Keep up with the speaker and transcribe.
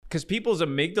because people's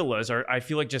amygdalas are, I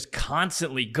feel like, just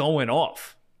constantly going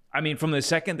off. I mean, from the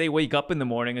second they wake up in the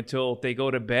morning until they go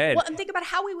to bed. Well, and think about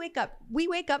how we wake up. We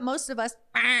wake up, most of us,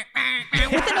 within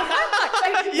a month.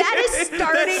 Like, that is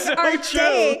starting so our true.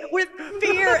 day with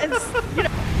fear and, you know.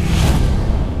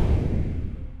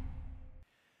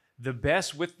 The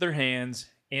best with their hands,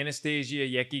 Anastasia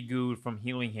Yeki-Good from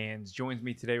Healing Hands joins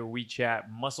me today where we chat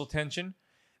muscle tension,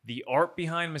 the art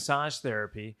behind massage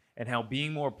therapy, and how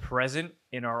being more present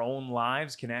in our own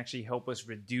lives can actually help us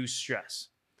reduce stress.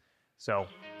 So,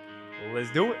 let's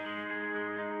do it.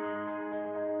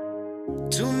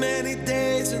 Too many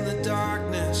days in the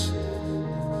darkness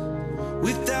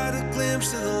without a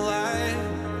glimpse of the light.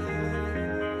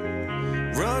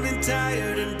 Running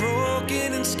tired and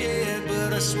broken and scared,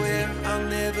 but I swear I'll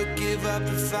never give up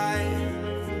the fight.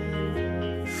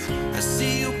 I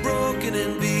see you broken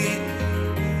and beat,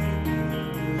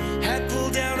 head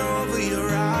pulled down over your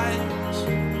eyes.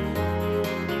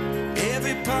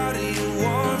 Every part of you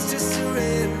wants to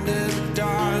surrender, but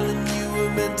darling, you were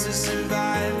meant to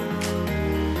survive.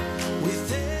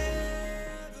 With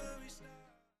every star.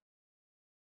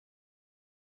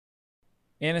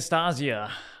 Anastasia,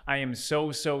 I am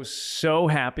so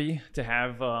happy to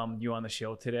have you on the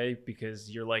show today because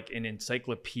you're like an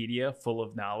encyclopedia full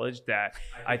of knowledge that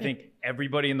I think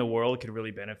everybody in the world could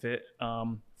really benefit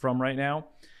from right now.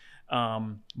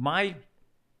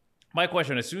 My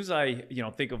question, as soon as I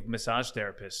think of massage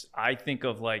therapists, I think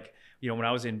of like, when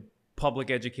I was in public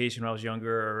education when I was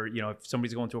younger, or if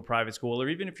somebody's going to a private school, or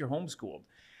even if you're homeschooled,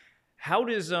 how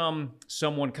does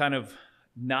someone kind of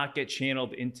not get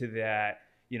channeled into that,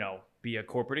 be a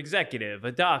corporate executive,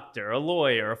 a doctor, a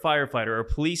lawyer, a firefighter, a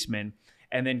policeman,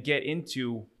 and then get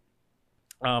into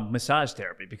massage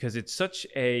therapy? Because it's such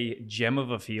a gem of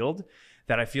a field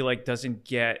that I feel like doesn't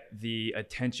get the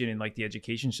attention in like the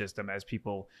education system as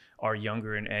people are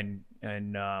younger and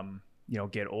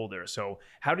get older. So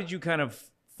how did you kind of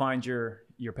find your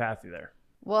path through there?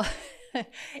 Well,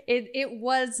 it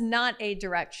was not a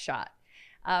direct shot.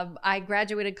 I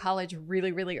graduated college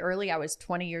really early. I was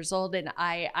 20 years old and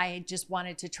I just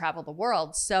wanted to travel the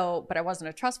world. So, but I wasn't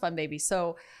a trust fund baby.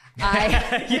 So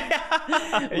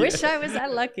I wish I was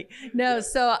that lucky. No.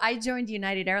 So I joined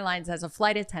United Airlines as a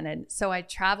flight attendant. So I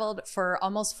traveled for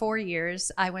almost 4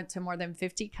 years. I went to more than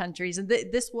 50 countries, and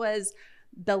this was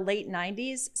the late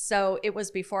 90s. So it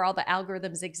was before all the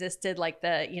algorithms existed, like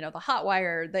the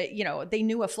Hotwire, they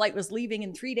knew a flight was leaving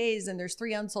in 3 days and there's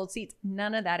 3 unsold seats.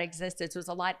 None of that existed. So it was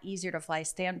a lot easier to fly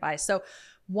standby. So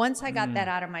once I got that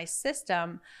out of my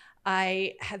system,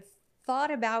 I had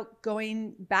thought about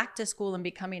going back to school and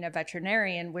becoming a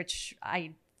veterinarian, which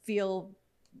I feel,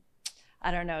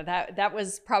 I don't know, that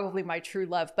was probably my true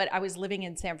love. But I was living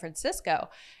in San Francisco,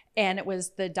 and it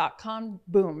was the .com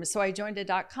boom. So I joined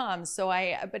a .com. So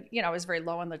I was very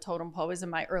low on the totem pole. I was in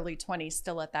my early 20s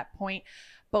still at that point.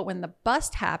 But when the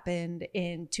bust happened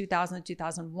in 2000,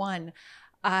 2001,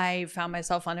 I found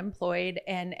myself unemployed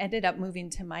and ended up moving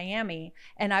to Miami.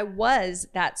 And I was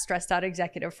that stressed out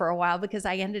executive for a while because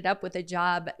I ended up with a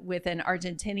job with an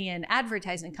Argentinian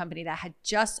advertising company that had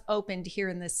just opened here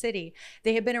in the city.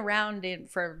 They had been around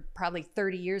for probably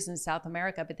 30 years in South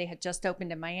America, but they had just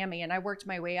opened in Miami. And I worked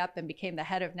my way up and became the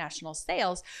head of national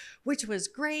sales, which was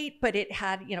great, but it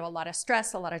had, a lot of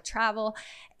stress, a lot of travel.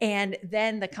 And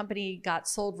then the company got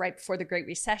sold right before the Great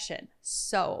Recession.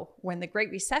 So when the Great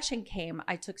Recession came,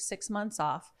 I took 6 months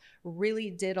off, really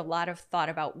did a lot of thought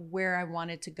about where I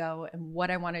wanted to go and what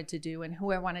I wanted to do and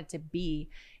who I wanted to be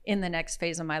in the next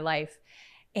phase of my life.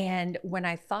 And when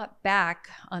I thought back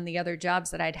on the other jobs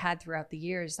that I'd had throughout the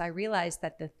years, I realized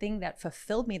that the thing that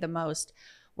fulfilled me the most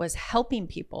was helping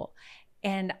people.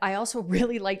 And I also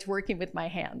really liked working with my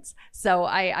hands. So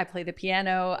I play the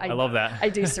piano. I love that. I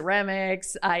do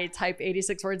ceramics. I type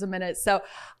 86 words a minute. So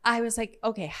I was like,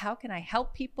 okay, how can I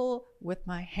help people with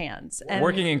my hands? And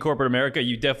working in corporate America,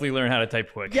 you definitely learn how to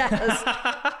type quick. yes.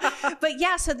 But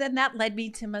yeah, so then that led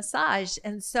me to massage.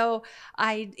 And so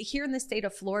here in the state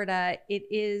of Florida, it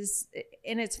is,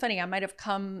 and it's funny, I might have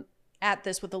come at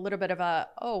this with a little bit of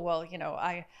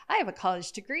I have a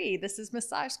college degree. This is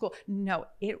massage school. No,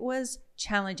 it was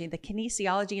challenging. The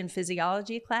kinesiology and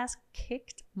physiology class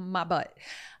kicked my butt.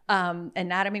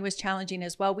 Anatomy was challenging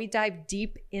as well. We dive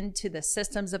deep into the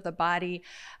systems of the body,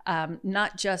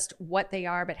 not just what they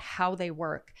are, but how they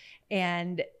work.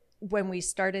 And when we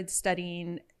started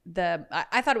studying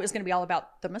I thought it was going to be all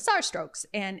about the massage strokes,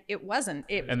 and it wasn't.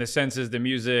 And the senses, the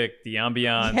music, the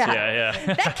ambiance. Yeah.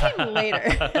 That came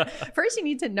later. First, you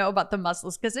need to know about the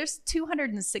muscles, because there's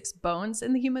 206 bones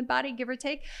in the human body, give or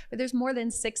take, but there's more than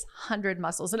 600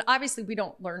 muscles. And obviously we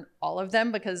don't learn all of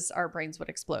them because our brains would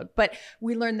explode, but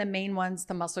we learn the main ones,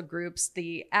 the muscle groups,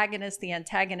 the agonists, the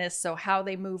antagonists, so how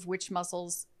they move, which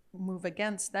muscles move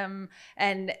against them,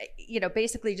 and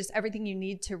basically just everything you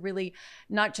need to really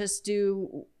not just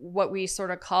do what we sort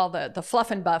of call the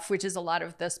fluff and buff, which is a lot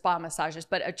of the spa massages,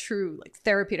 but a true like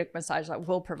therapeutic massage that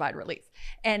will provide relief.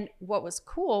 And what was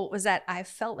cool was that I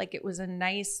felt like it was a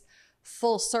nice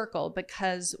full circle,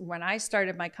 because when I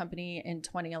started my company in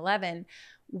 2011,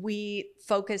 we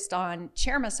focused on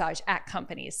chair massage at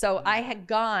companies. So I had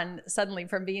gone suddenly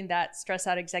from being that stressed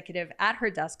out executive at her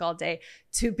desk all day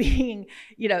to being,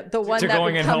 the one to that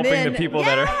going would and come helping in. the people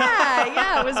that are.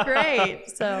 Yeah, it was great.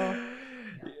 So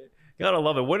Gotta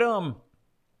love it.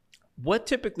 What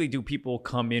typically do people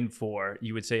come in for,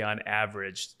 you would say on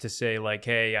average, to say like,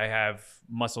 hey, I have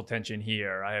muscle tension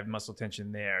here, I have muscle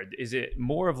tension there? Is it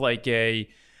more of like a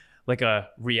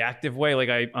reactive way? Like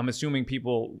I'm assuming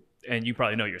people, and you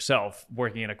probably know yourself,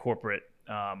 working in a corporate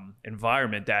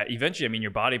environment, that eventually, your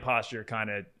body posture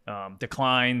kind of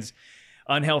declines.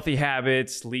 Unhealthy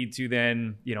habits lead to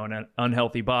then, an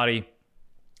unhealthy body.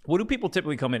 What do people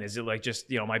typically come in? Is it like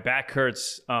just, my back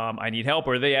hurts, I need help?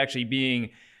 Or are they actually being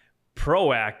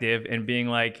proactive and being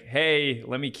like, hey,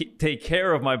 let me take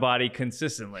care of my body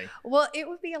consistently? Well, it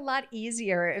would be a lot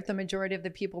easier if the majority of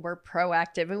the people were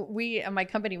proactive. And we, in my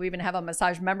company, we even have a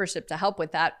massage membership to help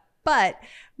with that. But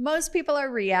most people are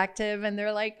reactive, and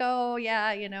they're like, oh yeah,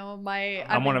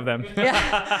 I'm one of them.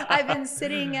 Yeah, I've been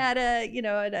sitting at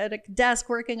a desk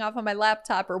working off on my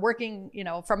laptop, or working,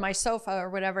 from my sofa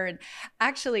or whatever. And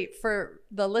actually, for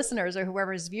the listeners or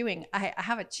whoever's viewing, I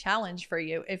have a challenge for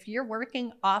you. If you're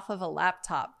working off of a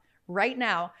laptop right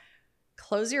now,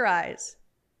 close your eyes.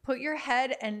 Put your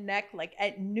head and neck like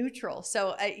at neutral.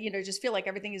 So, just feel like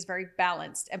everything is very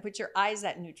balanced, and put your eyes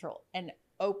at neutral and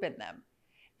open them.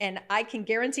 And I can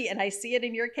guarantee, and I see it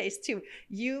in your case too,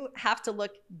 you have to look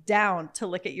down to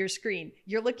look at your screen.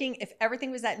 You're looking, if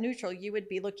everything was at neutral, you would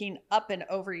be looking up and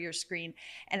over your screen.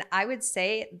 And I would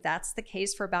say that's the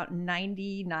case for about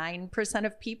 99%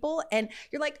 of people. And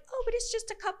you're like, oh, but it's just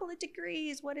a couple of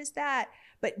degrees. What is that?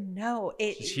 But no,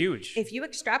 it's huge. If you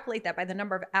extrapolate that by the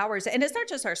number of hours, and it's not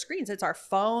just our screens, it's our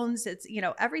phones, it's,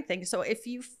 everything. So if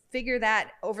you figure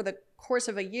that over the course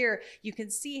of a year, you can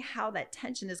see how that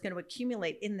tension is going to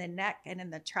accumulate in the neck and in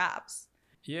the traps.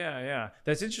 Yeah.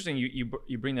 That's interesting.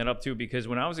 You bring that up too, because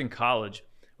when I was in college,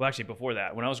 well, actually before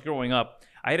that, when I was growing up,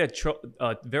 I had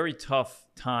a very tough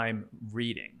time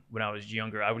reading when I was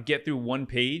younger. I would get through one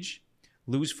page,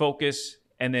 lose focus,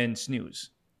 and then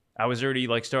snooze. I was already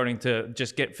like starting to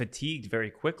just get fatigued very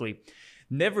quickly.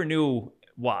 Never knew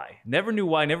why. Never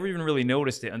even really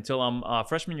noticed it until I'm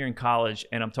freshman year in college,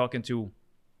 and I'm talking to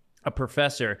a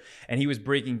professor, and he was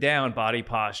breaking down body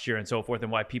posture and so forth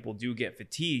and why people do get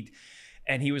fatigued.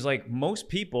 And he was like, most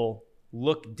people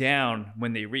look down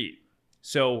when they read.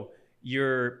 So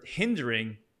you're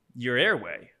hindering your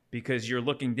airway because you're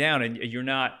looking down and you're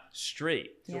not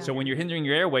straight. Yeah. So when you're hindering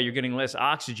your airway, you're getting less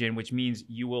oxygen, which means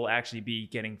you will actually be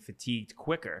getting fatigued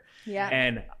quicker. Yeah.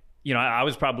 And I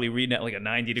was probably reading at like a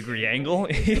 90-degree angle,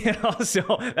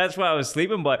 so that's why I was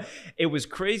sleeping. But it was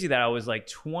crazy that I was like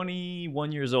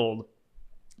 21 years old.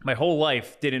 My whole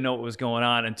life didn't know what was going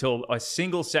on until a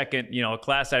single second, a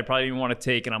class I probably didn't want to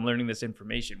take, and I'm learning this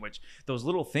information, which those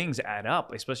little things add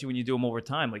up, especially when you do them over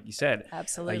time, like you said.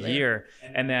 Absolutely. A year.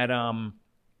 And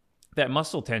that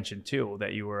muscle tension too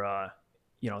that you were,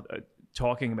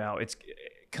 talking about, it's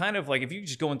kind of like, if you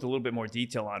just go into a little bit more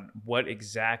detail on what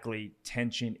exactly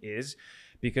tension is,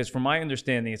 because from my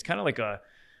understanding, it's kind of like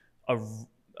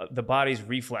the body's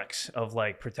reflex of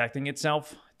like protecting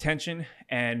itself, tension.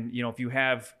 And, if you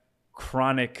have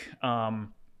chronic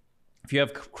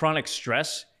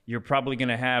stress, you're probably going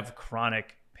to have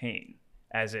chronic pain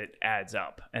as it adds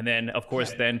up. And then of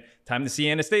course, then time to see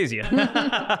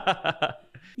anesthesia.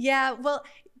 Yeah. Well,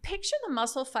 picture the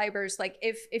muscle fibers. Like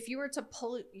if you were to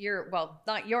pull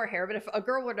not your hair, but if a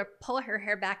girl were to pull her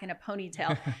hair back in a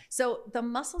ponytail. So the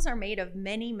muscles are made of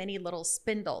many, many little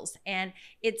spindles, and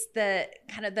it's the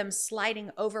kind of them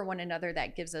sliding over one another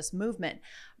that gives us movement.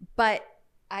 But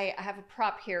I have a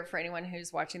prop here for anyone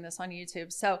who's watching this on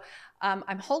YouTube. So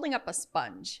I'm holding up a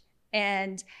sponge,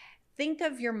 and think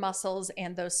of your muscles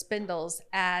and those spindles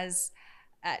as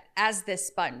this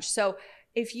sponge. So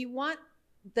if you want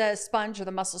the sponge or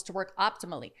the muscles to work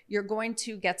optimally. You're going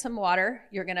to get some water.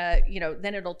 You're going to,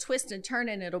 then it'll twist and turn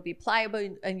and it'll be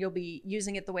pliable and you'll be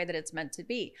using it the way that it's meant to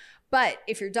be. But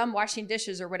if you're done washing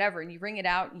dishes or whatever, and you wring it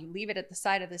out and you leave it at the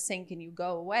side of the sink and you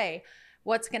go away,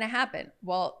 what's going to happen?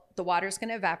 Well, the water's going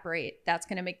to evaporate. That's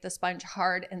going to make the sponge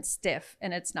hard and stiff,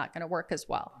 and it's not going to work as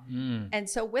well. And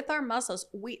so with our muscles,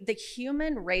 the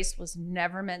human race was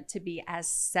never meant to be as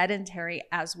sedentary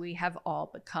as we have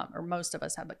all become, or most of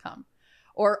us have become,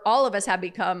 or all of us have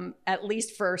become, at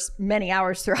least for many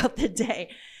hours throughout the day.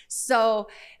 So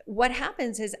what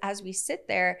happens is, as we sit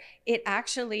there, it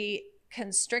actually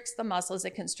constricts the muscles,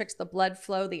 it constricts the blood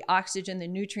flow, the oxygen, the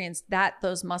nutrients that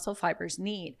those muscle fibers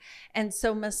need. And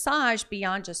so massage,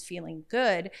 beyond just feeling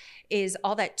good, is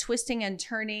all that twisting and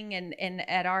turning. And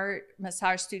at our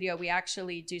massage studio, we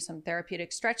actually do some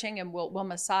therapeutic stretching, and we'll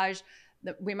massage.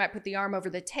 We might put the arm over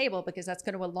the table because that's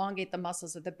going to elongate the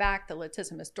muscles of the back, the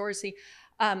latissimus dorsi.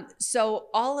 So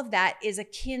all of that is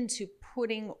akin to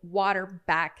putting water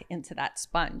back into that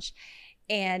sponge.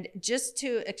 And just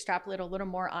to extrapolate a little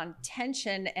more on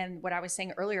tension and what I was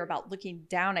saying earlier about looking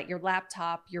down at your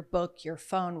laptop, your book, your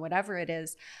phone, whatever it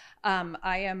is,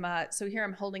 so here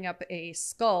I'm holding up a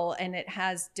skull, and it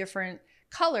has different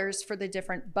colors for the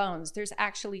different bones. There's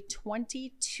actually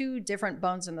 22 different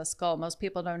bones in the skull. Most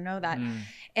people don't know that.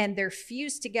 And they're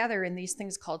fused together in these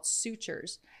things called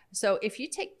sutures. So if you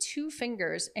take 2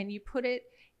 fingers and you put it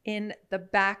in the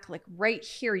back, like right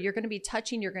here, you're going to be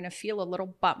touching, you're going to feel a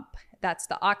little bump. That's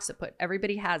the occiput.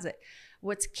 Everybody has it.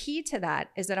 What's key to that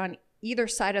is that on either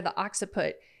side of the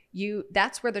occiput,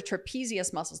 that's where the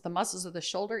trapezius muscles, the muscles of the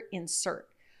shoulder, insert.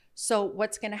 So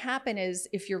what's going to happen is,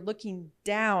 if you're looking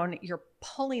down, you're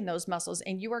pulling those muscles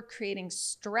and you are creating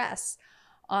stress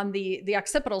on the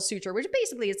occipital suture, which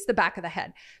basically it's the back of the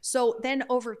head. So then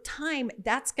over time,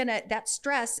 that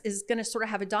stress is gonna sort of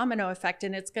have a domino effect,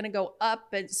 and it's gonna go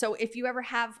up. And so if you ever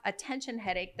have a tension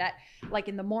headache that, like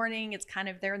in the morning, it's kind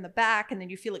of there in the back, and then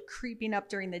you feel it creeping up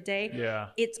during the day,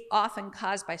 it's often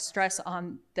caused by stress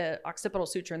on the occipital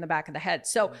suture in the back of the head.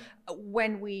 So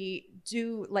when we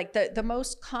do, like, the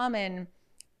most common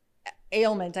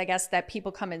ailment, I guess, that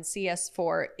people come and see us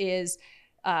for is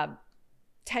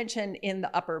tension in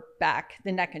the upper back,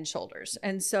 the neck and shoulders.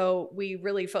 And so we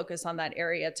really focus on that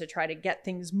area to try to get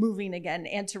things moving again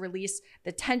and to release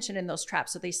the tension in those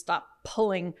traps so they stop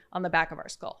pulling on the back of our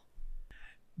skull.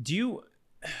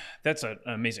 That's an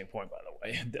amazing point, by the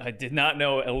way. I did not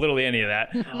know literally any of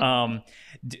that.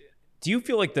 Do you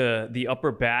feel like the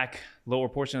upper back, lower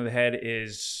portion of the head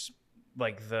is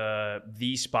like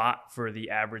the spot for the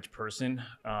average person,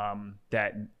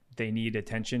 that they need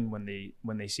attention when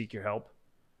they seek your help?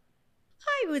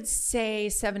 I would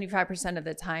say 75% of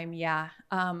the time, yeah.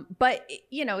 But,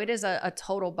 it is a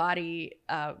total body,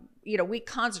 we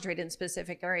concentrate in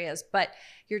specific areas, but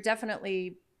you're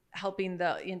definitely helping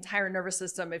the entire nervous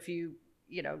system if you,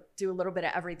 do a little bit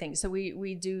of everything. So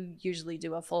we do usually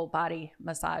do a full body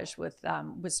massage with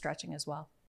stretching as well.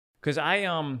 Because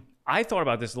I thought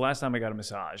about this the last time I got a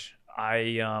massage.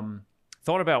 I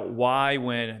thought about why,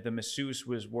 when the masseuse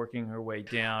was working her way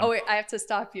down. Oh, wait, I have to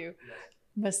stop you.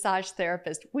 Massage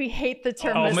therapist. We hate the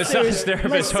term masseuse. Massage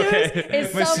therapist. Masseuse Okay.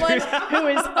 is someone who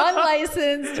is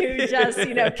unlicensed, who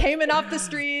just, came in off the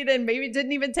street and maybe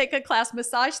didn't even take a class.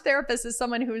 Massage therapist is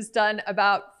someone who's done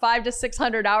about 500 to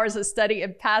 600 hours of study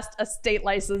and passed a state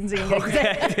licensing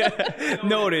exam.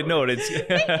 Noted.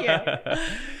 Thank you.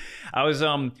 I was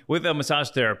with a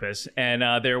massage therapist, and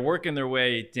they're working their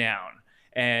way down,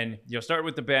 and start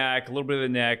with the back, a little bit of the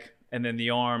neck, and then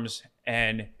the arms.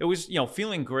 And it was,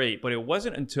 feeling great, but it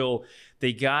wasn't until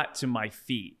they got to my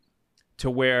feet to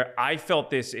where I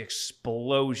felt this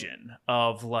explosion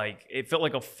of, like, it felt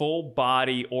like a full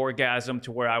body orgasm,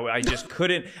 to where I just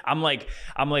couldn't, I'm like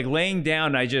laying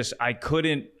down, and I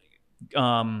couldn't,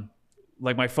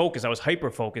 like, my focus, I was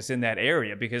hyper focused in that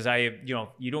area, because you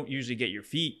don't usually get your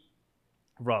feet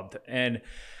rubbed. And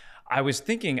I was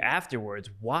thinking afterwards,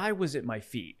 why was it my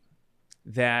feet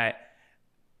that,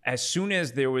 as soon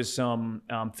as there was some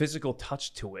physical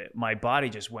touch to it, my body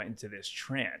just went into this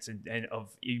trance and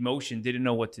of emotion, didn't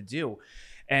know what to do.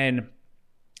 And I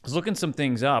was looking some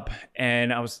things up,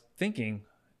 and I was thinking,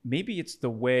 maybe it's the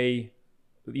way,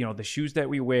 the shoes that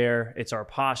we wear, it's our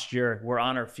posture, we're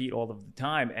on our feet all of the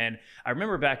time. And I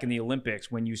remember back in the Olympics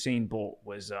when Usain Bolt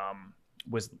was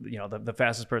the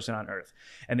fastest person on earth.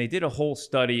 And they did a whole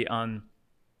study on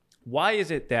why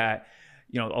is it that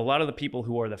a lot of the people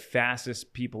who are the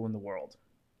fastest people in the world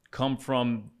come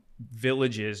from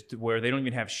villages where they don't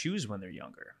even have shoes when they're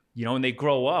younger, and they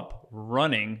grow up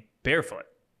running barefoot.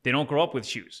 They don't grow up with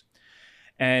shoes.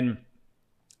 And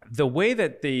the way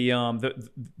that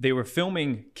they were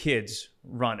filming kids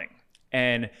running,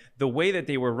 and the way that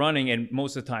they were running and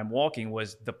most of the time walking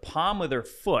was the palm of their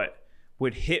foot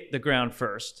would hit the ground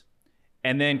first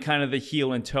and then kind of the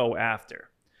heel and toe after.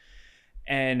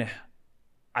 And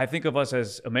I think of us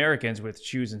as Americans with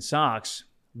shoes and socks,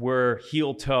 we're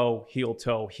heel, toe, heel,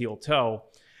 toe, heel, toe.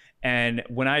 And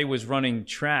when I was running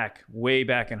track way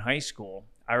back in high school,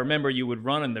 I remember you would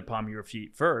run on the palm of your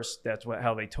feet first. That's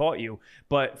how they taught you.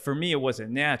 But for me, it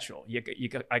wasn't natural.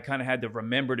 I kind of had to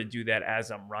remember to do that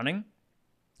as I'm running.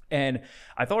 And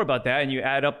I thought about that, and you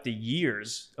add up the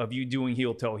years of you doing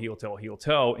heel, toe, heel, toe, heel,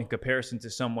 toe in comparison to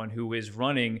someone who is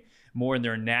running more in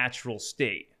their natural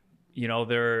state. You know,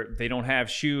 they don't have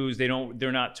shoes.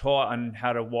 They're not taught on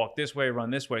how to walk this way,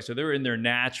 run this way. So they're in their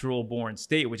natural born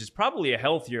state, which is probably a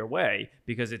healthier way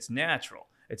because it's natural.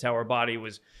 It's how our body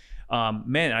was.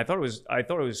 Man, I thought it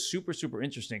was super, super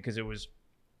interesting because it was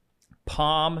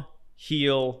palm,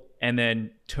 heel, and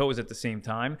then toes at the same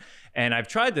time. And I've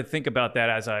tried to think about that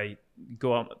as I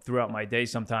go out throughout my day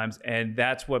sometimes. And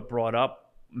that's what brought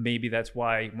up, maybe that's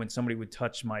why when somebody would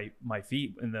touch my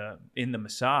feet in the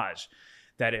massage,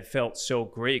 that it felt so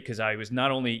great because I was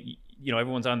not only, you know,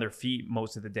 everyone's on their feet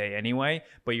most of the day anyway,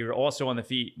 but you're also on the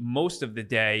feet most of the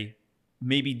day,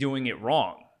 maybe doing it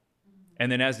wrong.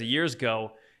 And then as the years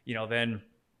go, you know, then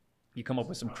you come up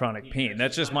with some chronic pain.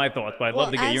 That's just my thoughts, but I'd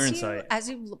love to get your insight. As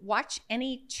you watch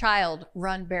any child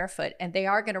run barefoot, and they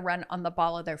are going to run on the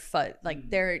ball of their foot, like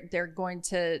they're going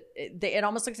to, it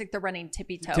almost looks like they're running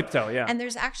tippy-toe. Tiptoe, yeah. And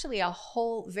there's actually a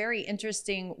whole very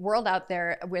interesting world out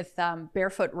there with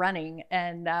barefoot running.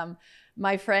 And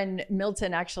my friend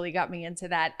Milton actually got me into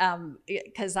that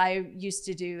because I used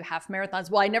to do half marathons.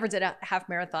 Well, I never did a half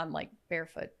marathon like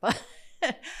barefoot, but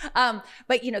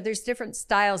but you know, there's different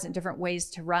styles and different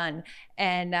ways to run.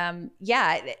 And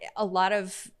yeah, a lot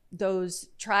of those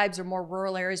tribes are more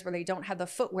rural areas where they don't have the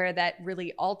footwear that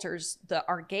really alters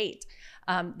our gait.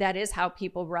 That is how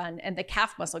people run. And the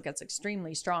calf muscle gets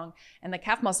extremely strong. And the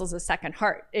calf muscle is a second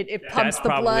heart. It pumps the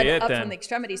blood up from the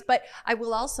extremities. But I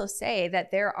will also say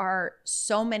that there are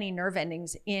so many nerve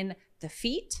endings in the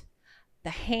feet,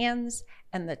 the hands,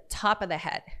 and the top of the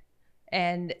head.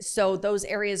 And so those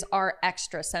areas are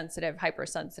extra sensitive,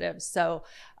 hypersensitive. So,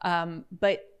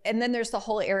 and then there's the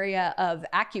whole area of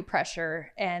acupressure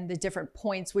and the different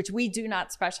points, which we do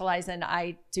not specialize in.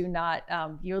 I do not,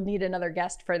 you'll need another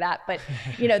guest for that. But,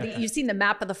 you know, you've seen the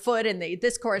map of the foot and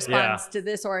this corresponds to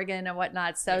this organ and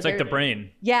whatnot. So it's like the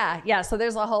brain. Yeah. So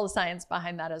there's a whole science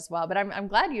behind that as well. But I'm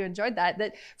glad you enjoyed that.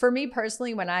 That for me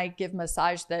personally, when I give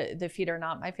massage, the feet are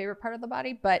not my favorite part of the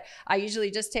body, but I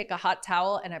usually just take a hot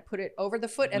towel and I put it over the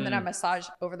foot and then I massage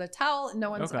over the towel.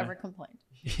 No one's ever complained.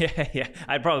 Yeah.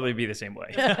 I'd probably be the same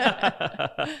way.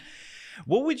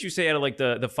 What would you say out of like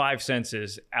the five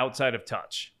senses outside of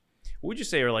touch? What would you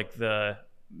say are like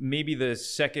maybe the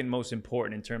second most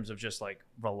important in terms of just like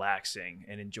relaxing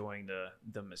and enjoying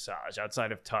the massage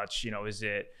outside of touch? You know, is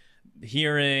it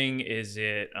hearing? Is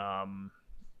it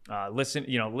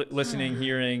listening,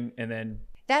 hearing, and then?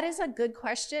 That is a good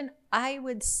question. I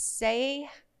would say,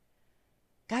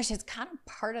 gosh, it's kind of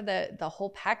part of the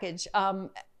whole package.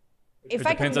 If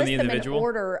I can list them in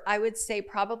order, I would say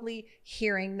probably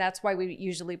hearing. That's why we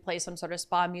usually play some sort of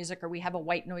spa music or we have a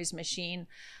white noise machine.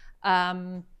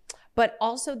 But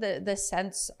also the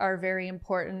scents are very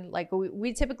important. Like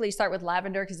we typically start with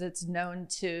lavender because it's known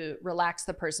to relax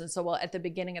the person. So at the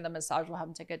beginning of the massage, we'll have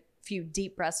them take a few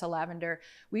deep breaths of lavender.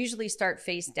 We usually start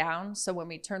face down. So when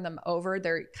we turn them over,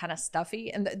 they're kind of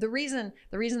stuffy. And the reason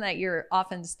that you're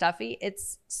often stuffy,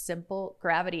 it's simple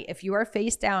gravity. If you are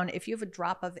face down, if you have a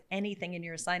drop of anything in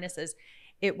your sinuses,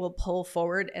 it will pull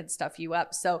forward and stuff you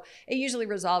up. So it usually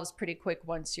resolves pretty quick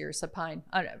once you're supine,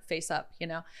 face up, you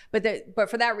know. But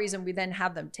for that reason, we then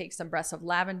have them take some breaths of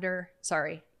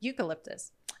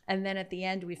eucalyptus. And then at the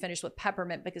end, we finish with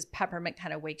peppermint because peppermint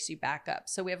kind of wakes you back up.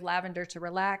 So we have lavender to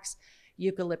relax,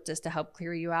 eucalyptus to help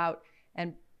clear you out,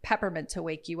 and peppermint to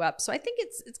wake you up. So I think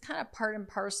it's kind of part and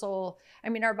parcel. I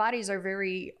mean, our bodies are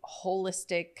very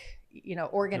holistic, you know,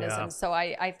 organisms. Yeah. So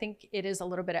I think it is a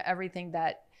little bit of everything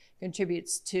that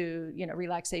contributes to, you know,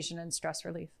 relaxation and stress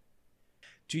relief.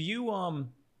 Do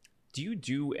you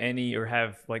do any or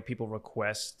have like people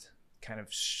request kind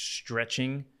of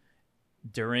stretching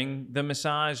during the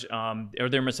massage? Are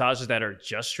there massages that are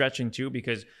just stretching too?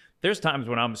 Because there's times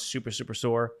when I'm super, super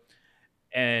sore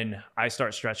and I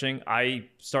start stretching, I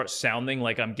start sounding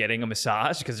like I'm getting a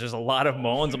massage because there's a lot of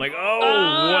moans. I'm like, oh,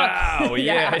 wow.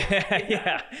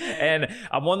 Yeah. And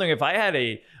I'm wondering if I had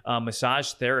a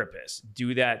massage therapist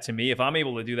do that to me, if I'm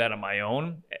able to do that on my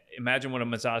own, imagine what a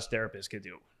massage therapist could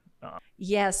do.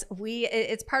 Yes,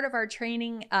 it's part of our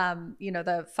training,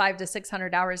 the 500 to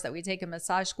 600 hours that we take in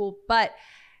massage school, but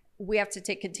we have to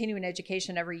take continuing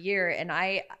education every year. And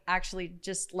I actually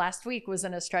just last week was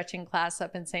in a stretching class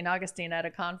up in St. Augustine at a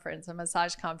conference, a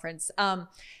massage conference.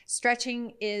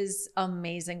 Stretching is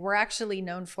amazing. We're actually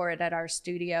known for it at our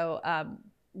studio.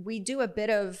 We do a bit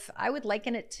of, I would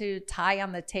liken it to Thai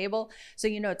on the table. So,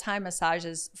 Thai massage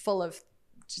is full of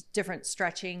just different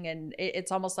stretching, and it's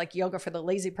almost like yoga for the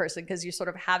lazy person because you sort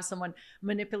of have someone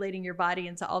manipulating your body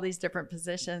into all these different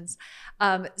positions.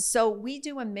 So we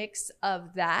do a mix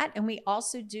of that, and we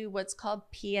also do what's called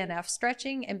PNF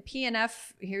stretching. And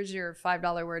PNF, here's your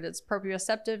 $5 word, it's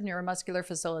proprioceptive neuromuscular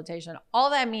facilitation. All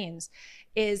that means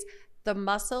is the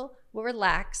muscle will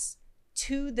relax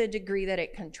to the degree that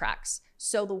it contracts.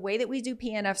 So the way that we do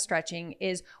PNF stretching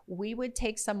is we would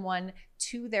take someone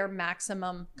to their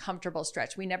maximum comfortable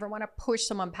stretch. We never want to push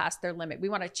someone past their limit. We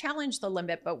want to challenge the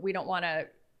limit, but we don't want to,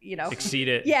 exceed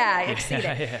it. Yeah, exceed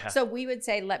it. Yeah. So we would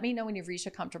say, let me know when you've reached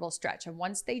a comfortable stretch. And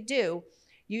once they do,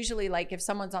 usually like if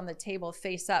someone's on the table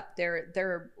face up,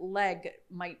 their leg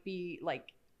might be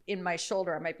like in my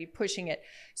shoulder. I might be pushing it.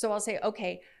 So I'll say,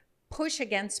 okay, push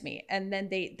against me. And then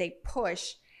they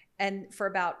push, and for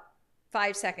about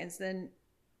 5 seconds, then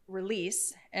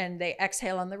release, and they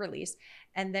exhale on the release.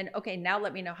 And then, okay, now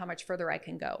let me know how much further I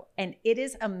can go. And it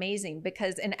is amazing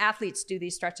because, and athletes do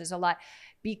these stretches a lot,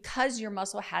 because your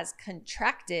muscle has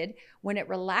contracted, when it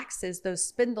relaxes, those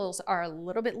spindles are a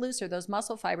little bit looser, those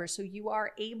muscle fibers. So you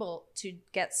are able to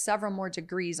get several more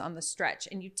degrees on the stretch.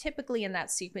 And you typically in that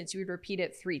sequence, you would repeat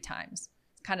it 3 times,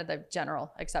 kind of the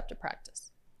general accepted practice.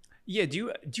 Yeah.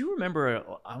 Do you remember,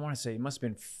 I want to say it must've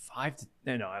been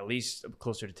at least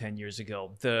closer to 10 years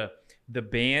ago, the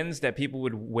bands that people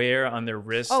would wear on their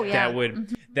wrists that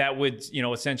would,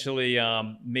 essentially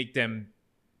make them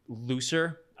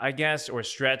looser, I guess, or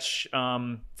stretch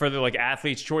for the like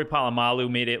athletes. Troy Polamalu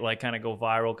made it like kind of go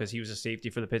viral because he was a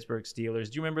safety for the Pittsburgh Steelers.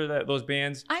 Do you remember those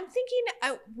bands? I'm thinking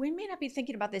we may not be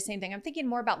thinking about the same thing. I'm thinking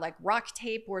more about like rock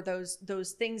tape or those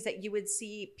things that you would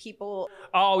see people.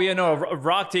 Oh yeah, no,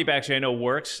 rock tape actually I know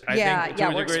works. I think to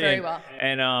a works degree. very well.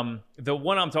 And the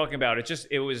one I'm talking about,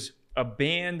 it was a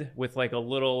band with like a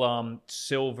little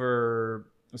silver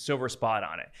spot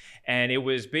on it, and it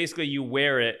was basically you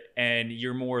wear it and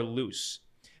you're more loose.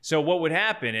 So what would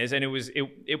happen is, and it was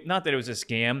not that it was a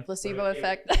scam. Placebo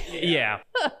effect. Yeah.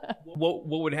 What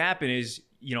would happen is,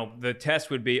 the test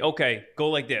would be, okay, go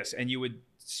like this. And you would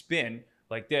spin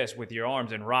like this with your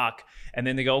arms and rock. And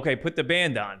then they go, okay, put the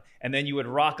band on. And then you would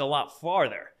rock a lot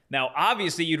farther. Now,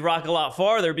 obviously, you'd rock a lot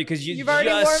farther because you've already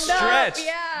just warmed stretched. up.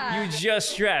 Yeah. You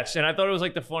just stretched. And I thought it was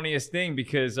like the funniest thing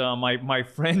because my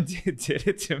friend did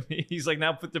it to me. He's like,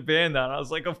 now put the band on. I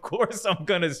was like, of course I'm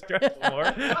going to stretch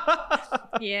more.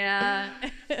 Yeah.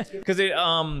 Because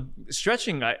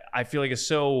stretching, I feel like is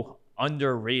so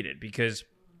underrated because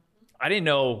I didn't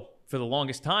know for the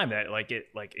longest time that it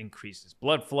increases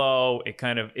blood flow. It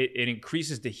kind of, it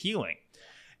increases the healing.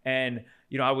 And,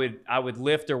 I would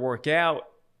lift or work out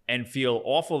and feel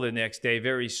awful the next day,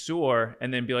 very sore,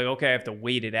 and then be like, okay, I have to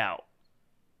wait it out.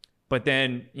 But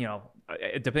then,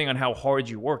 depending on how hard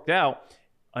you worked out,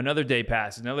 another day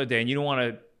passes, another day, and you don't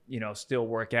want to, still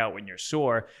work out when you're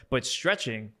sore. But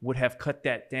stretching would have cut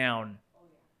that down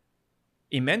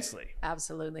immensely.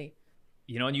 Absolutely.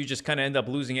 And you just kind of end up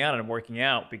losing out on working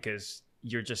out because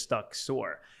you're just stuck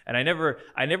sore. And I never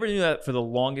knew that for the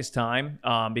longest time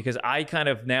because I kind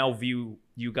of now view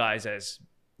you guys as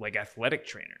like athletic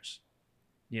trainers,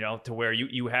 to where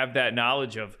you have that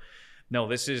knowledge of, no,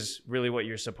 this is really what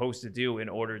you're supposed to do in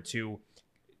order to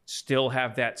still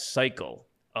have that cycle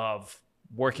of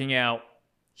working out,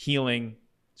 healing,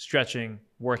 stretching,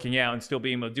 working out, and still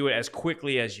being able to do it as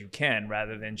quickly as you can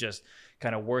rather than just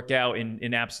kind of work out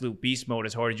in absolute beast mode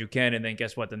as hard as you can. And then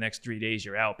guess what? The next 3 days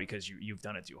you're out because you've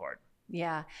done it too hard.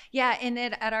 Yeah. Yeah. And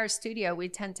at our studio, we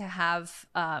tend to have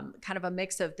kind of a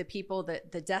mix of the people,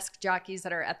 the desk jockeys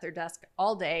that are at their desk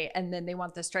all day, and then they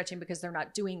want the stretching because they're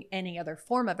not doing any other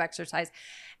form of exercise.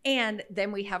 And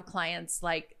then we have clients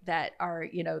like that are,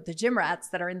 the gym rats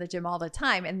that are in the gym all the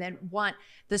time and then want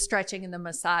the stretching and the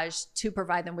massage to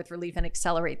provide them with relief and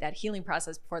accelerate that healing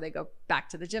process before they go back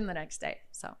to the gym the next day.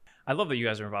 So I love that you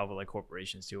guys are involved with like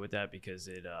corporations too with that because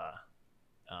it,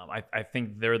 I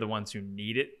think they're the ones who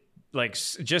need it. Like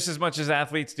just as much as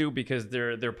athletes do because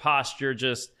their posture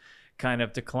just kind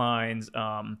of declines.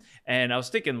 And I was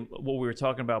thinking what we were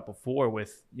talking about before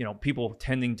with, people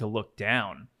tending to look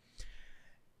down.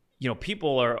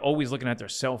 People are always looking at their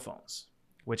cell phones,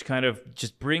 which kind of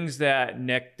just brings that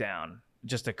neck down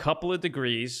just a couple of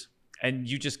degrees. And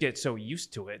you just get so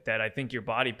used to it that I think your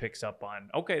body picks up on,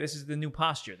 okay, this is the new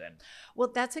posture then.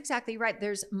 Well, that's exactly right.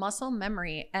 There's muscle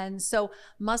memory. And so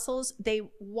muscles, they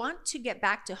want to get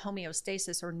back to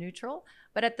homeostasis or neutral,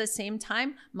 but at the same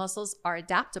time, muscles are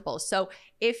adaptable. So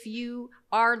if you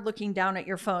are looking down at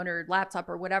your phone or laptop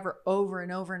or whatever over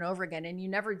and over and over again, and you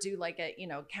never do like a,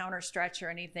 counter stretch or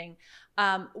anything,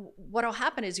 what'll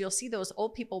happen is you'll see those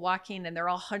old people walking and they're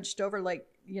all hunched over like,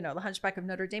 the Hunchback of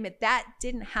Notre Dame. That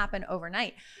didn't happen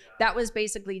overnight. That was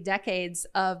basically decades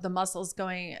of the muscles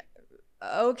going,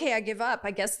 okay, I give up.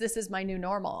 I guess this is my new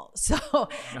normal. So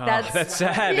that's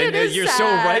sad. And you're sad. So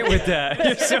right with that.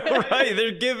 You're so right.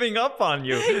 They're giving up on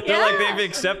you. They're like they've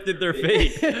accepted their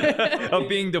fate of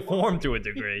being deformed to a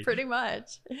degree. Pretty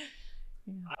much.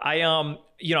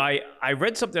 I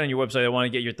read something on your website I want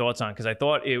to get your thoughts on because I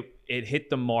thought it hit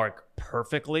the mark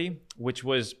perfectly, which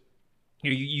was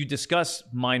you discuss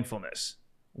mindfulness,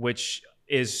 which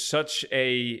is such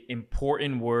a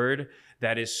important word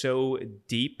that is so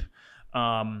deep.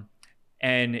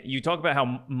 And you talk about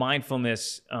how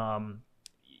mindfulness,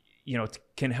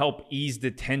 can help ease the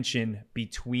tension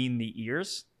between the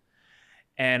ears.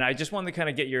 And I just wanted to kind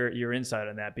of get your insight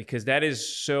on that because that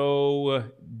is so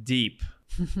deep.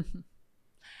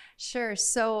 Sure.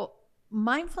 So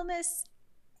mindfulness,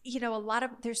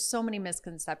 there's so many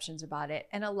misconceptions about it.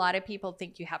 And a lot of people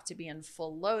think you have to be in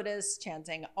full lotus,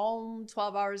 chanting Om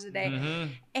 12 hours a day. Mm-hmm.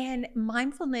 And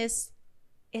mindfulness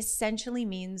essentially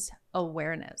means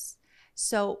awareness.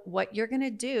 So what you're going to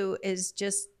do is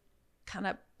just kind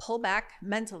of pull back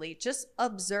mentally, just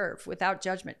observe without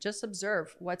judgment, just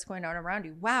observe what's going on around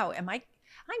you. Wow, I'm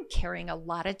carrying a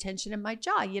lot of tension in my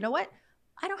jaw. You know what?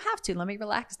 I don't have to. Let me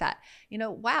relax that.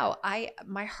 Wow,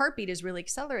 my heartbeat is really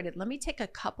accelerated. Let me take a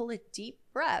couple of deep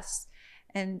breaths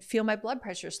and feel my blood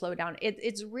pressure slow down.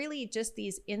 It's really just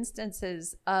these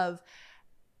instances of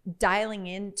dialing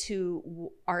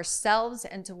into ourselves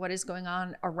and to what is going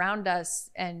on around us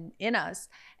and in us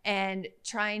and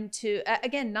trying to,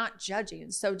 again, not judging.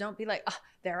 So don't be like, oh,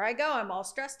 there I go. I'm all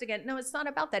stressed again. No, it's not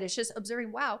about that. It's just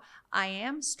observing, wow, I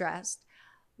am stressed.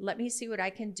 Let me see what I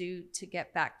can do to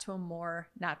get back to a more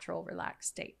natural, relaxed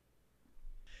state.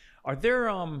 Are there,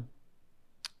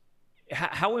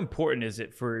 how important is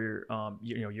it for,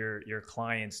 your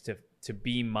clients to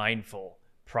be mindful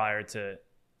prior to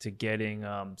getting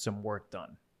some work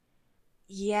done?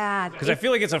 Yeah. Because I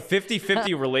feel like it's a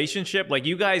 50-50 relationship. Like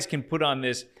you guys can put on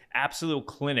this absolute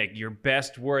clinic, your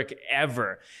best work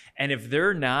ever. And if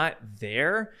they're not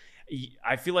there,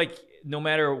 I feel like no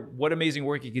matter what amazing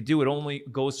work you could do, it only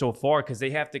goes so far because they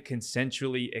have to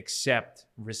consensually accept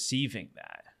receiving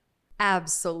that.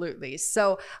 Absolutely.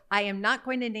 So I am not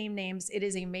going to name names. It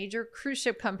is a major cruise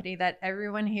ship company that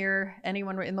everyone here,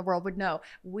 anyone in the world would know.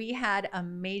 We had a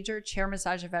major chair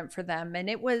massage event for them. And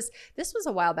this was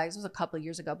a while back. This was a couple of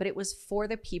years ago, but it was for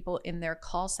the people in their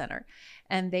call center.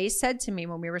 And they said to me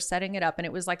when we were setting it up, and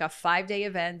it was like a 5-day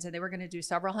event and they were going to do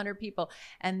several hundred people.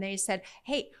 And they said,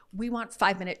 hey, we want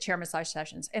 5-minute chair massage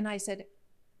sessions. And I said,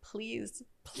 please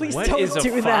what don't is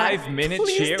do a that. 5-minute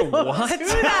chair? What? Do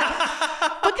that.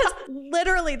 Because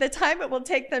literally the time it will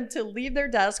take them to leave their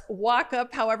desk, walk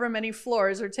up however many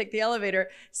floors or take the elevator,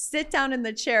 sit down in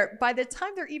the chair. By the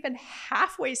time they're even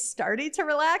halfway starting to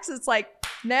relax, it's like,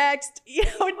 next,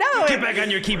 no. Get back on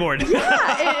your keyboard.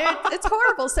 Yeah, it's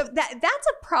horrible. So that's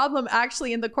a problem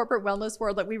actually in the corporate wellness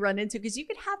world that we run into because you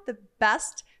could have the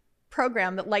best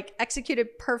program that like executed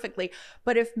perfectly,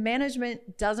 but if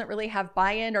management doesn't really have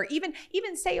buy-in or even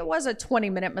say it was a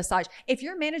 20-minute massage, if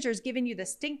your manager is giving you the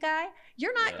stink eye,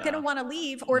 you're not going to want to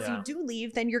leave, or if you do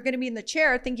leave, then you're going to be in the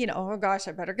chair thinking, oh gosh,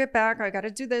 I better get back, I got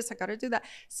to do this, I got to do that.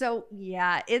 So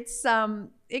yeah, it's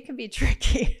it can be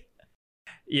tricky.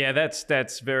 Yeah, that's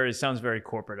sounds very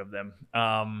corporate of them.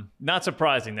 Not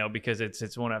surprising though, because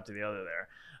it's one after the other there.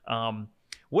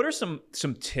 What are some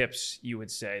tips you would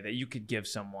say that you could give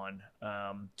someone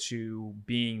to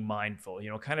being mindful,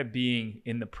 kind of being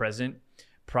in the present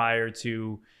prior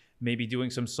to maybe doing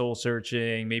some soul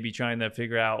searching, maybe trying to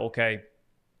figure out, okay,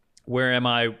 where am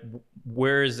I?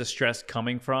 Where is the stress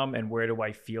coming from and where do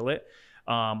I feel it?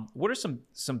 What are some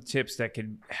tips that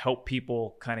can help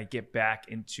people kind of get back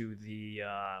into the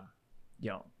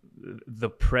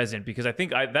present? Because I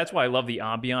think that's why I love the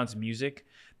ambiance music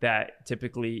that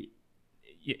typically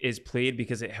is played,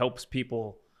 because it helps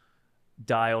people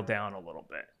dial down a little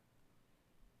bit.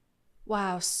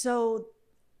 Wow. So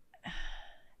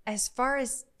As far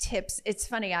as tips, it's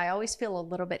funny. I always feel a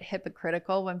little bit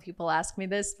hypocritical when people ask me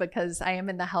this because I am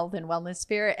in the health and wellness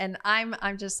sphere, and I'm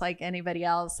just like anybody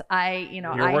else. You're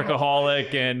a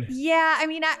workaholic, and yeah, I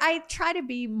mean, I try to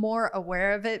be more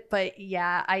aware of it, but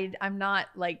yeah, I'm not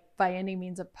like by any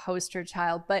means a poster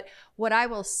child. But what I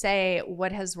will say,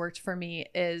 what has worked for me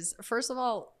is, first of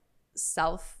all,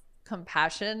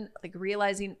 self-compassion, like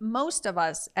realizing most of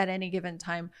us at any given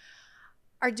time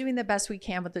are doing the best we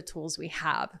can with the tools we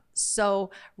have. So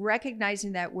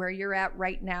recognizing that where you're at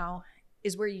right now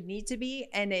is where you need to be.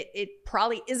 And it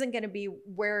probably isn't going to be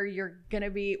where you're going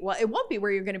to be. Well, it won't be where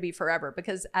you're going to be forever,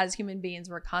 because as human beings,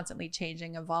 we're constantly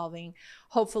changing, evolving,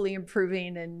 hopefully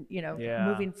improving and,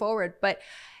 moving forward. But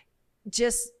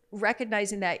just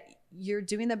recognizing that you're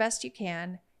doing the best you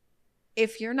can.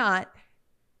 If you're not,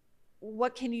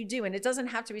 what can you do? And it doesn't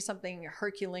have to be something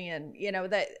Herculean,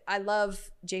 that I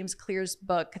love James Clear's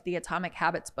book, the Atomic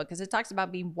Habits book, because it talks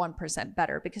about being 1%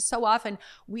 better, because so often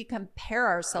we compare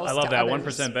ourselves to others. I love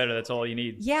that. 1% better. That's all you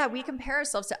need. Yeah. We compare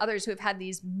ourselves to others who have had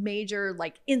these major,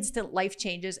 like instant life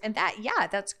changes, and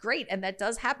that's great. And that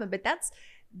does happen, but that's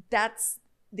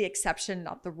the exception,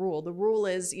 not the rule. The rule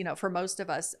is, for most of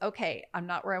us, okay, I'm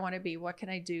not where I want to be. What can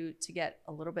I do to get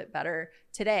a little bit better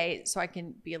today so I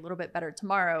can be a little bit better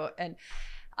tomorrow? And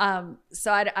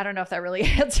so I don't know if that really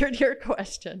answered your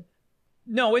question.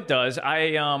 No, it does.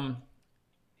 I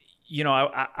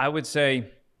would say,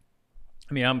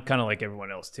 I mean, I'm kind of like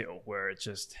everyone else too, where it's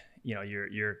just,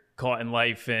 you're caught in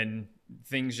life and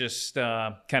things just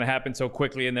kind of happen so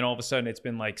quickly, and then all of a sudden it's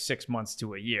been like 6 months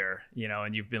to a year,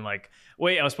 and you've been like,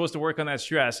 wait, I was supposed to work on that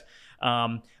stress.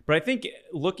 But I think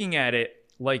looking at it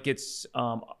like it's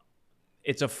a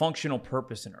functional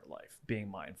purpose in our life, being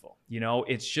mindful.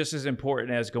 It's just as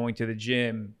important as going to the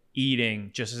gym,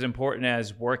 eating, just as important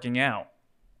as working out.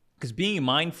 Because being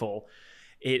mindful,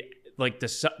 it like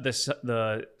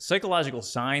the psychological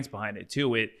science behind it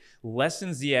too, it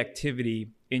lessens the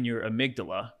activity in your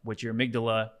amygdala, which your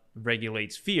amygdala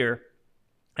regulates fear.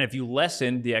 And if you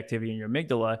lessen the activity in your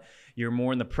amygdala, you're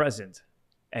more in the present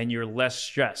and you're less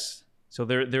stressed. So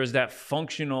there's that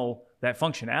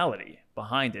functionality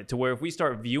behind it, to where if we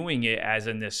start viewing it as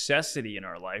a necessity in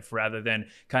our life, rather than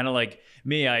kind of like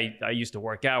me, I used to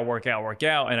work out,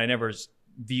 and I never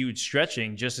viewed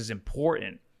stretching just as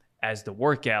important as the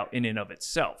workout in and of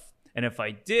itself. And if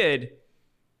I did,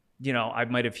 I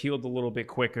might have healed a little bit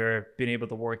quicker, been able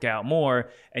to work out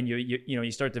more, and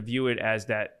you start to view it as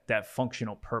that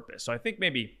functional purpose. So I think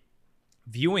maybe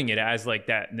viewing it as like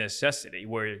that necessity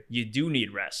where you do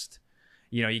need rest.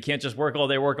 You can't just work all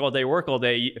day.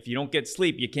 If you don't get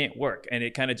sleep, you can't work, and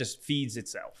it kind of just feeds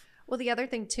itself. Well, the other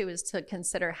thing too is to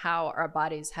consider how our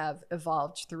bodies have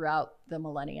evolved throughout the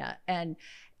millennia. And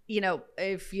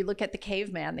if you look at the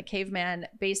caveman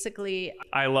basically...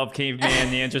 I love caveman,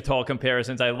 Neanderthal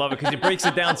comparisons. I love it because it breaks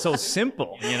it down so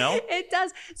simple, It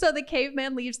does. So the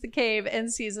caveman leaves the cave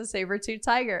and sees a saber-toothed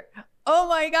tiger. Oh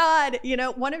my God.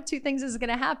 One of two things is going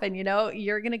to happen.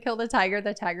 You're going to kill the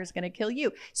tiger's going to kill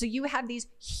you. So you have these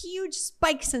huge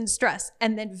spikes in stress,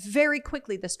 and then very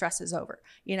quickly the stress is over,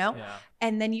 Yeah.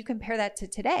 And then you compare that to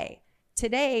today.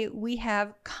 Today we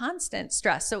have constant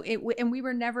stress. So and we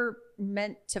were never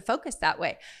meant to focus that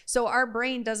way. So our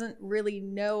brain doesn't really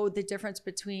know the difference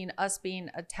between us being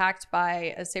attacked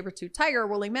by a saber-toothed tiger or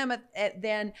woolly mammoth,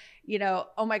 then,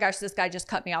 oh my gosh, this guy just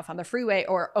cut me off on the freeway,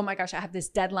 or, oh my gosh, I have this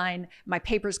deadline. My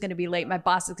paper's going to be late. My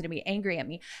boss is going to be angry at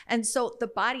me. And so the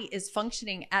body is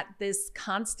functioning at this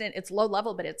constant, it's low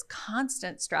level, but it's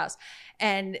constant stress.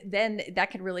 And then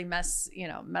that can really mess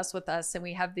with us. And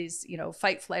we have these,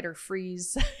 fight, flight, or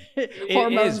freeze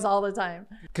hormones all the time.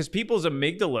 Because people's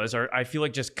amygdalas are, I feel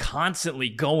like, just constantly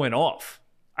going off.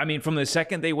 I mean, from the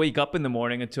second they wake up in the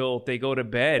morning until they go to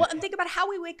bed. Well, and think about how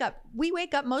we wake up. We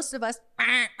wake up, most of us,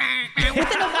 within a month.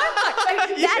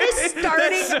 That is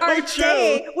starting our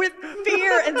day with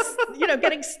fear and,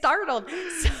 getting startled.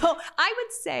 So I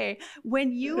would say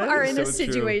when you are in a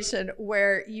situation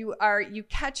where you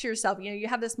catch yourself, you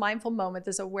have this mindful moment,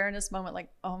 this awareness moment, like,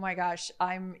 oh my gosh,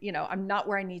 I'm not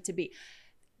where I need to be.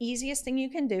 Easiest thing you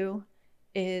can do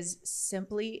is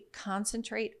simply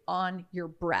concentrate on your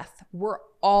breath. We're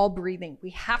all breathing.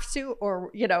 We have to,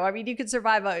 or, you could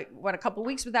survive a couple of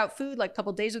weeks without food, like a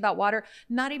couple of days without water,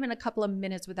 not even a couple of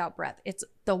minutes without breath. It's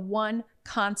the one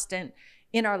constant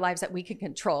in our lives that we can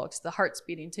control, because the heart's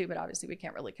beating too, but obviously we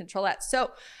can't really control that.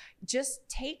 So just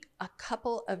take a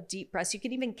couple of deep breaths. You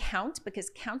can even count,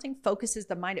 because counting focuses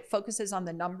the mind. It focuses on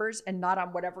the numbers and not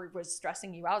on whatever was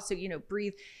stressing you out. So,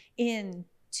 breathe in,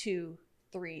 2,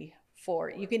 3,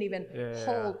 4. You can even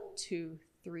hold 2,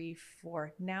 3,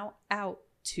 4. Now out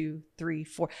 2, 3,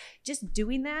 4. Just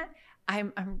doing that,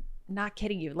 I'm not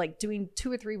kidding you. Like doing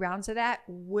 2 or 3 rounds of that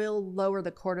will lower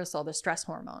the cortisol, the stress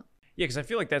hormone. Yeah, because I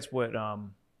feel like that's what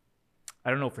I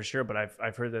don't know for sure, but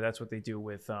I've heard that that's what they do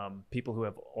with people who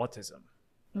have autism.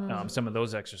 Some of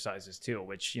those exercises too,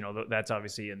 which that's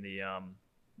obviously in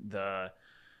the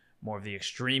more of the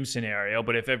extreme scenario.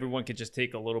 But if everyone could just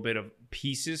take a little bit of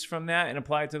pieces from that and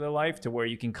apply it to their life, to where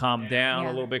you can calm down a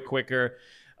little bit quicker,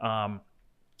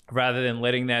 rather than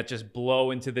letting that just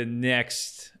blow into the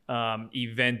next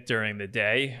event during the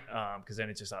day, because then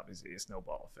it's just obviously a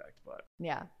snowball effect. But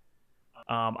yeah.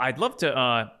 I'd love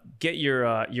to get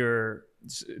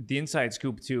the inside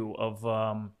scoop too of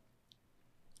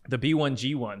the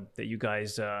B1G1 that you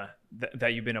guys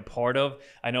that you've been a part of.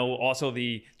 I know also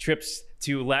the trips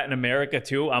to Latin America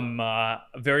too. I'm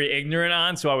very ignorant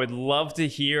on, so I would love to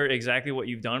hear exactly what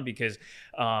you've done, because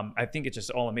I think it's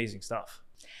just all amazing stuff.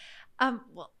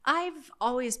 Well, I've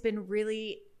always been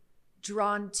really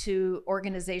drawn to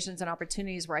organizations and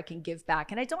opportunities where I can give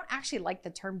back. And I don't actually like the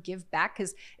term give back,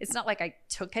 because it's not like I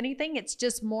took anything. It's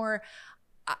just more,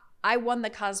 I won the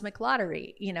cosmic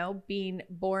lottery, being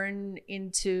born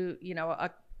into, a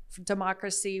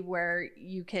democracy where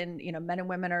you can, men and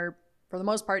women are for the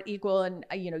most part equal, and,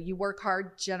 you work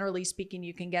hard, generally speaking,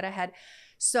 you can get ahead.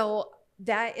 So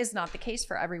that is not the case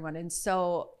for everyone. And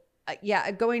so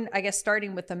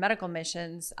starting with the medical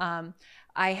missions,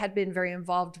 I had been very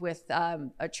involved with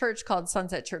a church called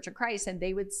Sunset Church of Christ, and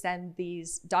they would send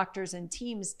these doctors and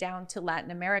teams down to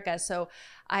Latin America. So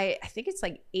I think it's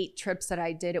like 8 trips that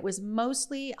I did. It was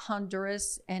mostly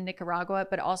Honduras and Nicaragua,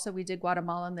 but also we did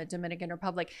Guatemala and the Dominican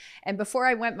Republic. And before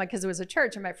I went, because it was a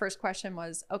church, and my first question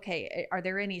was, okay, are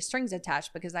there any strings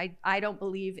attached? Because I don't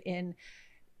believe in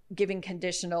giving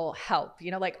conditional help,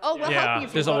 like, oh, we'll help you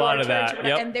if there's you a lot of that.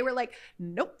 Yep. And they were like,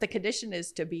 nope, the condition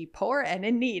is to be poor and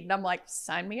in need. And I'm like,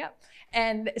 sign me up.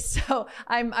 And so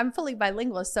I'm fully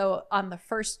bilingual. So on the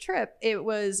first trip, it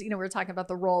was, we were talking about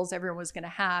the roles everyone was going to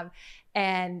have.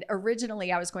 And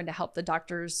originally I was going to help the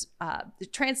doctors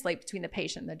translate between the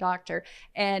patient and the doctor.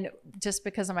 And just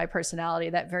because of my personality,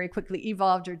 that very quickly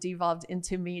evolved or devolved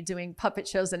into me doing puppet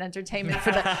shows and entertainment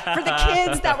for the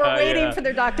kids that were waiting for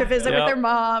their doctor visit with their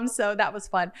mom. So that was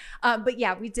fun. But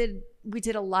yeah, we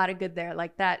did a lot of good there.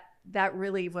 Like that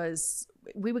really was,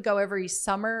 we would go every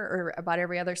summer or about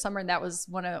every other summer. And that was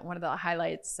one of the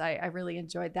highlights. I really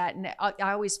enjoyed that. And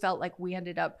I always felt like we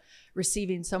ended up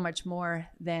receiving so much more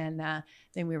than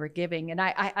we were giving. And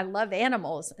I love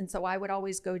animals. And so I would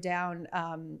always go down.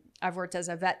 I've worked as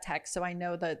a vet tech, so I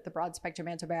know the broad spectrum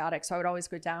antibiotics. So I would always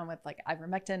go down with like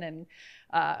ivermectin and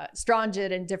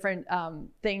Strongyl and different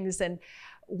things. And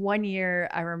one year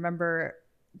I remember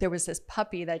there was this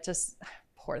puppy that just,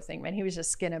 poor thing, man, he was just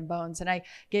skin and bones. And I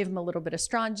gave him a little bit of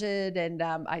Strongyl, and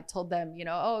I told them,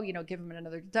 give him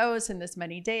another dose in this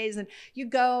many days. And you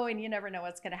go and you never know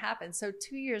what's going to happen. So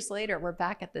 2 years later, we're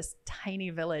back at this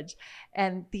tiny village,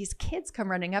 and these kids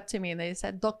come running up to me and they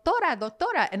said, doctora,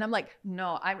 doctora. And I'm like,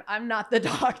 no, I'm not the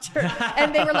doctor.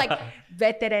 And they were like,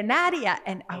 veterinaria.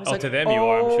 And I was like, to them you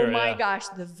are, I'm sure, my gosh,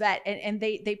 the vet. And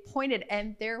they pointed,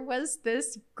 and there was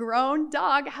this grown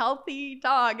dog, healthy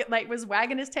dog, like was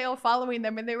wagging his tail, following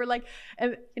them. And they were like,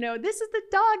 this is the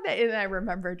dog that, and I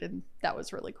remembered, and that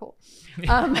was really cool.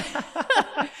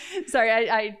 Sorry,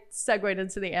 I segued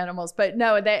into the animals, but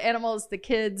no, the animals, the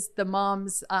kids, the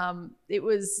moms, it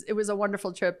was a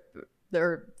wonderful trip. There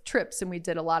were trips, and we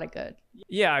did a lot of good.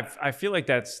 Yeah, I feel like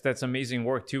that's amazing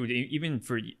work too. Even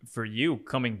for you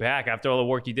coming back after all the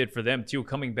work you did for them too,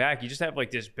 coming back, you just have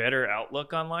like this better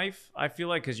outlook on life. I feel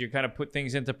like, because you kind of put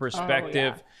things into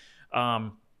perspective. Oh, yeah.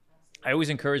 I always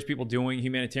encourage people doing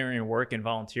humanitarian work and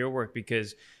volunteer work,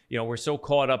 because we're so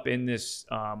caught up in this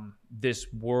this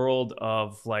world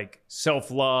of like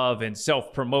self-love and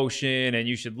self-promotion, and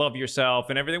you should love yourself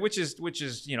and everything, which is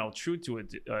true to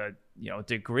a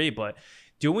degree, but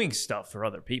doing stuff for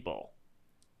other people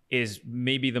is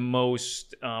maybe the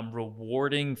most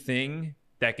rewarding thing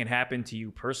that can happen to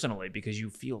you personally, because you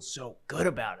feel so good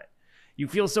about it.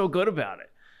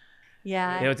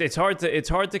 Yeah, it's hard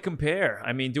to compare.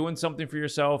 I mean, doing something for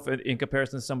yourself in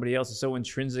comparison to somebody else is so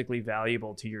intrinsically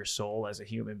valuable to your soul as a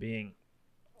human being,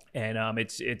 and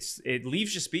it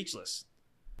leaves you speechless.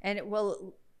 And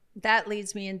that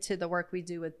leads me into the work we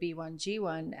do with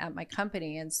B1G1 at my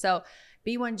company. And so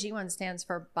B1G1 stands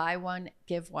for Buy One,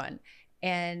 Give One,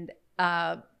 and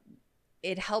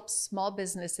it helps small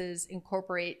businesses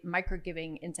incorporate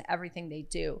microgiving into everything they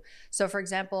do. So, for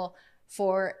example,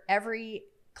 for every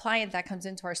client that comes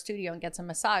into our studio and gets a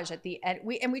massage at the end,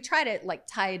 we try to like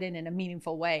tie it in a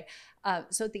meaningful way.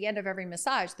 So at the end of every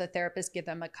massage, the therapist give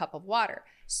them a cup of water.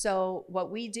 So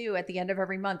what we do at the end of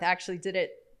every month, I actually did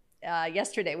it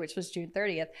yesterday, which was June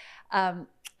 30th.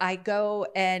 I go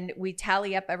and we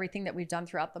tally up everything that we've done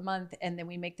throughout the month, and then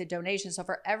we make the donation. So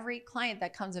for every client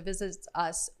that comes and visits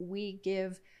us, we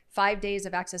give 5 days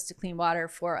of access to clean water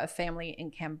for a family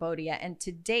in Cambodia. And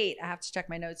to date, I have to check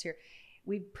my notes here,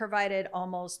 we provided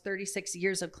almost 36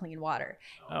 years of clean water.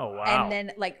 Oh, wow. And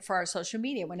then like for our social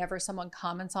media, whenever someone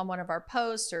comments on one of our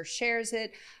posts or shares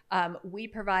it, we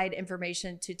provide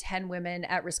information to 10 women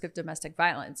at risk of domestic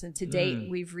violence. And to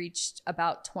date, we've reached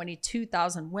about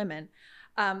 22,000 women.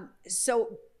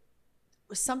 So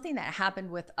something that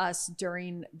happened with us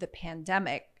during the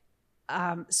pandemic.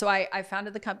 So I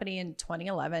founded the company in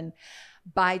 2011.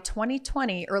 By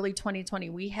 2020, early 2020,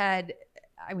 we had,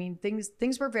 I mean,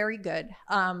 things were very good.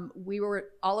 We were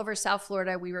all over South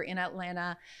Florida. We were in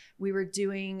Atlanta. We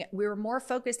were more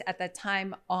focused at that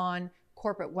time on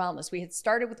corporate wellness. We had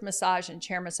started with massage and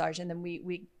chair massage, and then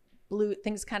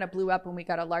things kind of blew up when we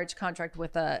got a large contract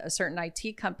with a certain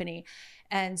IT company.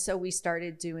 And so we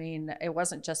started doing, it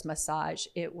wasn't just massage,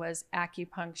 it was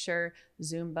acupuncture,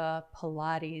 Zumba,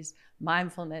 Pilates,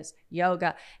 mindfulness,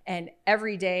 yoga, and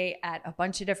every day at a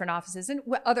bunch of different offices and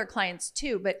other clients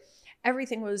too. But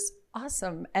everything was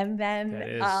awesome. And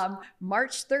then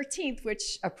March 13th,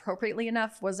 which appropriately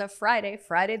enough was a Friday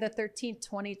the 13th,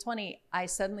 2020, I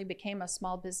suddenly became a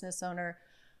small business owner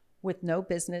with no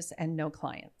business and no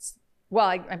clients. Well,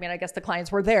 I mean, I guess the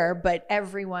clients were there, but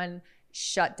everyone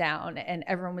shut down and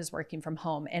everyone was working from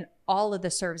home. And all of the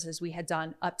services we had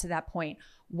done up to that point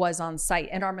was on site.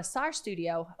 And our massage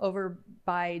studio over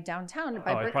by downtown,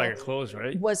 by Brickell, probably closed,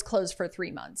 right? Was closed for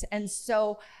 3 months. And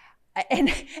so, and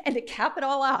to cap it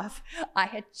all off, I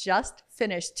had just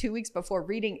finished 2 weeks before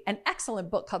reading an excellent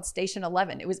book called Station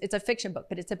 11. It's a fiction book,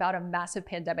 but it's about a massive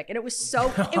pandemic. And it was the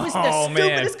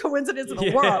stupidest coincidence in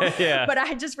the world. Yeah. But I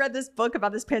had just read this book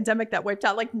about this pandemic that wiped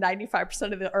out like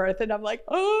 95% of the earth. And I'm like,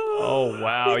 oh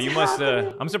wow. You must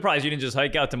have, I'm surprised you didn't just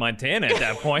hike out to Montana at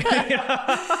that point.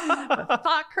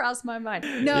 Thought crossed my mind.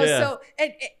 No, yeah.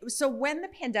 So when the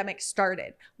pandemic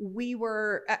started,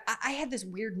 I had this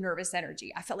weird nervous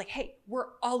energy. I felt like, hey, we're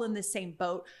all in the same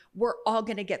boat. We're all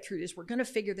going to get through this. We're going to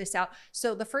figure this out.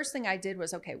 So the first thing I did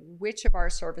was, okay, which of our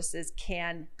services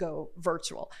can go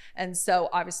virtual? And so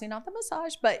obviously not the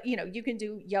massage, but you can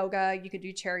do yoga, you can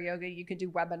do chair yoga, you can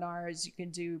do webinars, you can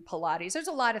do Pilates. There's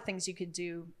a lot of things you could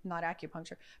do, not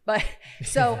acupuncture. But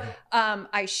so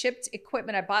I shipped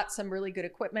equipment. I bought some really good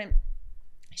equipment,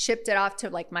 shipped it off to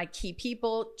like my key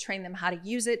people, trained them how to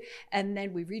use it. And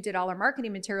then we redid all our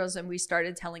marketing materials and we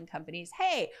started telling companies,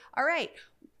 hey, all right,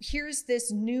 here's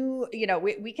this new,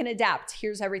 we can adapt.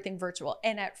 Here's everything virtual.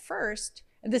 And at first,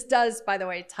 and this does, by the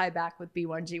way, tie back with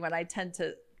B1G when I tend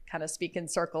to kind of speak in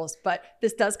circles, but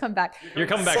this does come back. You're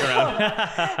coming back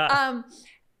around.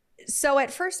 So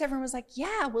at first everyone was like,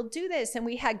 yeah, we'll do this. And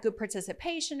we had good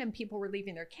participation and people were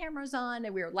leaving their cameras on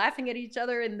and we were laughing at each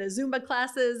other in the Zumba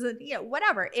classes and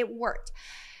whatever, it worked.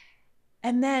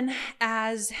 And then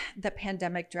as the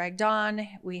pandemic dragged on,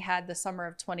 we had the summer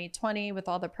of 2020 with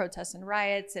all the protests and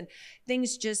riots and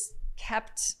things just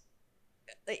kept,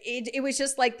 it was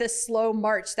just like this slow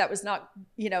march that was not,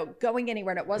 going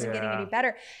anywhere and it wasn't getting any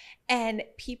better. And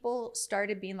people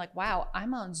started being like, wow,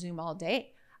 I'm on Zoom all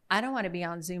day. I don't want to be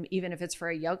on Zoom, even if it's for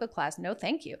a yoga class. No,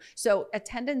 thank you. So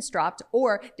attendance dropped,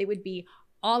 or they would be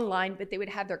online, but they would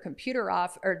have their computer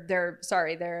off or their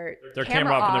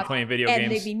camera off and they're playing video games. And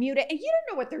they'd be muted. And you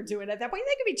don't know what they're doing at that point.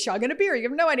 They could be chugging a beer. You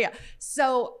have no idea.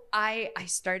 So I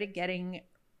started getting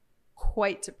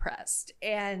quite depressed.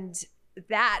 And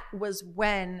that was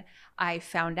when I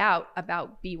found out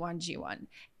about B1G1.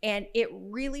 And it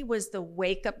really was the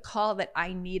wake-up call that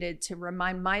I needed to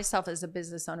remind myself as a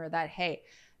business owner that, hey,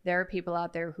 there are people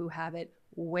out there who have it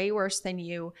way worse than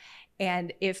you.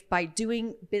 And if by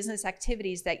doing business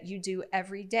activities that you do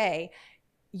every day,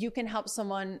 you can help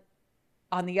someone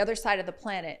on the other side of the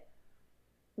planet,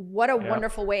 what a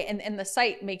wonderful way. And the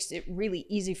site makes it really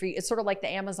easy for you. It's sort of like the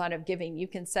Amazon of giving. You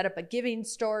can set up a giving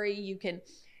story. You can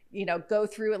go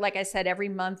through it. Like I said, every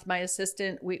month, my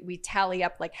assistant, we tally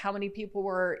up like how many people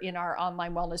were in our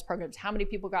online wellness programs, how many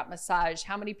people got massage,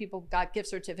 how many people got gift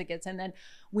certificates, and then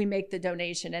we make the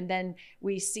donation. And then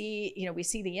we see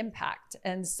the impact.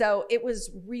 And so it was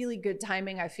really good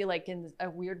timing. I feel like in a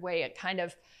weird way, it kind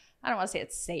of, I don't want to say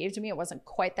it saved me. It wasn't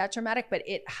quite that dramatic, but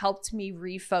it helped me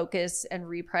refocus and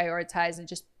reprioritize and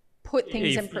just put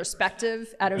things in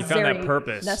perspective at a very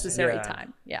necessary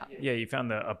time. Yeah. Yeah, you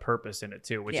found a purpose in it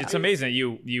too, which it's amazing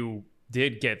that you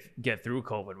did get through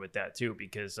COVID with that too,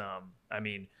 because I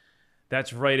mean,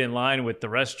 that's right in line with the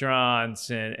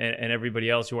restaurants and everybody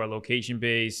else who are location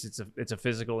based. It's a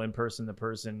physical in-person to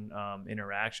person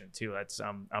interaction too. That's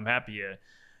I'm happy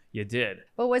you did.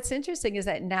 But what's interesting is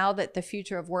that now that the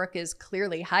future of work is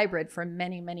clearly hybrid for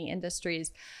many, many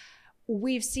industries,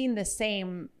 we've seen the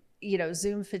same,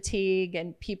 Zoom fatigue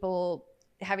and people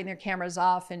having their cameras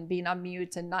off and being on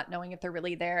mute and not knowing if they're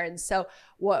really there. And so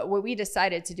what we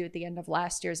decided to do at the end of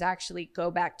last year is actually go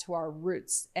back to our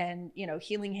roots. And,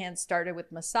 Healing Hands started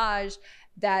with massage.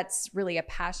 That's really a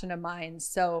passion of mine.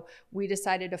 So we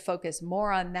decided to focus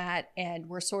more on that. And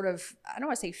we're sort of, I don't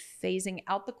want to say phasing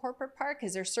out the corporate part,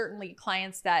 because there's certainly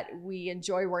clients that we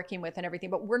enjoy working with and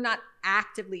everything, but we're not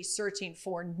actively searching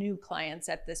for new clients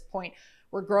at this point.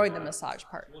 We're growing the massage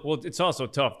part. Well, it's also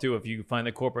tough too if you find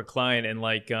the corporate client and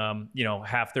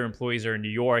half their employees are in New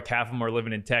York, half of them are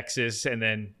living in Texas, and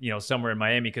then somewhere in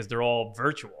Miami because they're all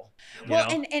virtual. Well,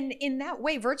 and in that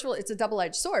way, virtual, it's a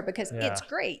double-edged sword because it's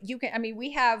great.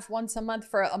 We have once a month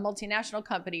for a multinational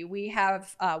company. We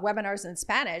have webinars in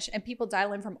Spanish, and people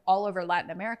dial in from all over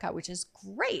Latin America, which is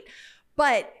great.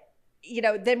 But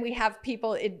then we have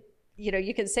people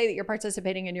you can say that you're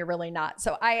participating and you're really not.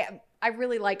 So I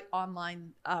really like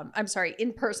online.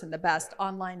 In person the best.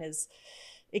 Online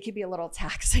it can be a little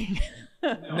taxing.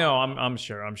 No, I'm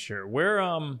sure.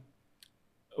 Where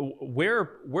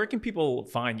can people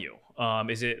find you?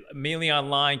 Is it mainly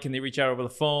online? Can they reach out over the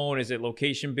phone? Is it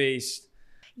location based?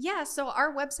 Yeah, so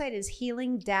our website is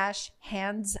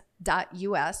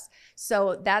healing-hands.us.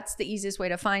 So that's the easiest way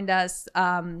to find us.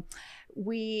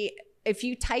 If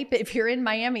you're in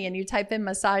Miami and you type in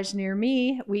massage near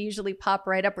me, we usually pop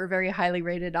right up. We're very highly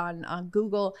rated on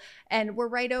Google, and we're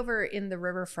right over in the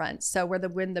riverfront. So where the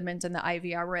Wyndham and the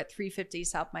Ivy are, we're at 350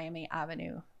 South Miami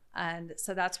Avenue. And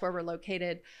so that's where we're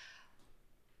located.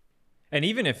 And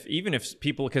even if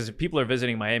people, because people are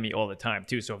visiting Miami all the time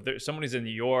too. So if there's someone who's in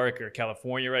New York or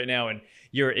California right now and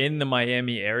you're in the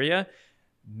Miami area,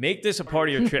 make this a part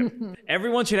of your trip.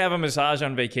 Everyone should have a massage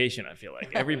on vacation. I feel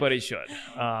like everybody should.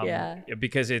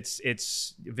 Because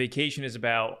it's vacation is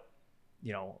about,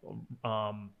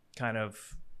 kind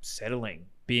of settling,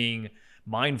 being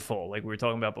mindful, like we were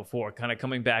talking about before, kind of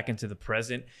coming back into the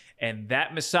present, and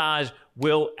that massage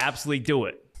will absolutely do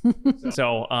it.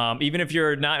 So even if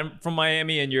you're not from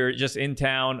Miami and you're just in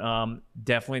town,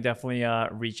 definitely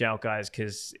reach out, guys,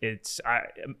 because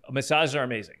massages are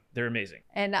amazing. They're amazing.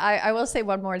 And I will say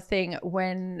one more thing.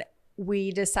 When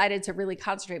we decided to really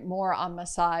concentrate more on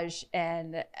massage,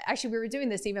 and actually we were doing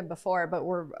this even before, but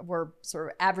we're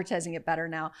sort of advertising it better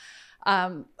now.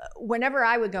 Whenever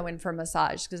I would go in for a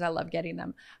massage, because I love getting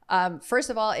them, first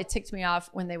of all, it ticked me off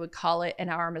when they would call it an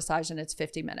hour massage and it's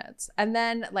 50 minutes. And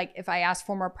then if I ask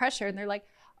for more pressure and they're like,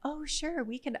 oh, sure,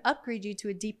 we can upgrade you to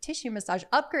a deep tissue massage.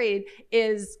 Upgrade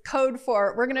is code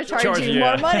for we're going to charge you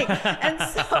more money. And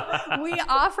so we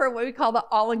offer what we call the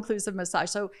all-inclusive massage.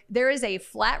 So there is a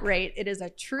flat rate. It is a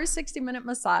true 60-minute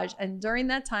massage. And during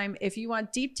that time, if you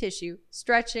want deep tissue,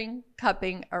 stretching,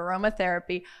 cupping,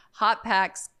 aromatherapy, hot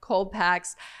packs, cold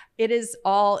packs, it is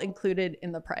all included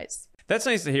in the price. That's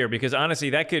nice to hear, because honestly,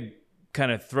 that could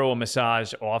kind of throw a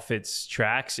massage off its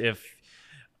tracks if,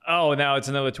 oh, now it's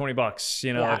another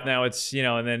 $20, now it's,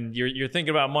 and then you're thinking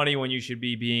about money when you should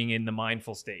be being in the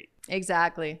mindful state.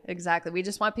 Exactly. We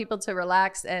just want people to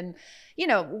relax and,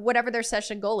 whatever their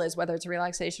session goal is, whether it's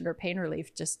relaxation or pain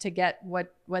relief, just to get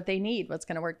what they need, what's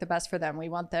going to work the best for them. We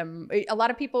want them, a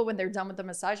lot of people, when they're done with the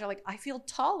massage, are like, I feel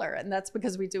taller. And that's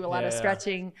because we do a lot of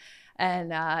stretching. And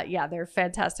they're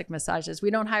fantastic massages. We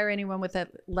don't hire anyone with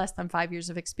less than 5 years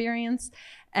of experience.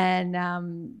 And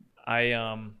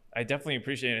I definitely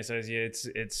appreciate it,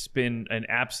 Anastasia. It's been an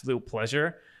absolute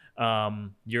pleasure.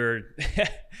 You're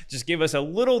just give us a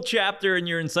little chapter in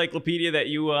your encyclopedia that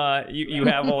you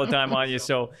have all the time on you.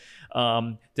 So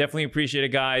definitely appreciate it,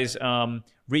 guys.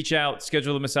 Reach out,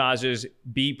 schedule the massages,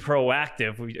 be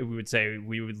proactive. We would say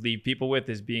we would leave people with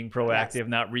is being proactive,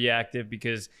 not reactive,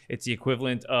 because it's the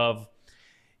equivalent of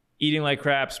eating like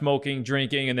crap, smoking,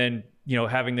 drinking, and then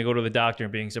having to go to the doctor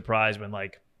and being surprised when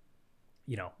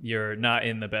you're not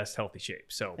in the best healthy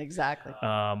shape. So exactly.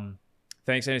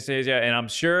 Thanks, Anastasia. And I'm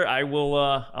sure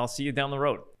I'll see you down the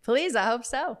road. Please, I hope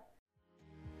so.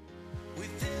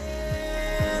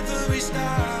 With every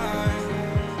star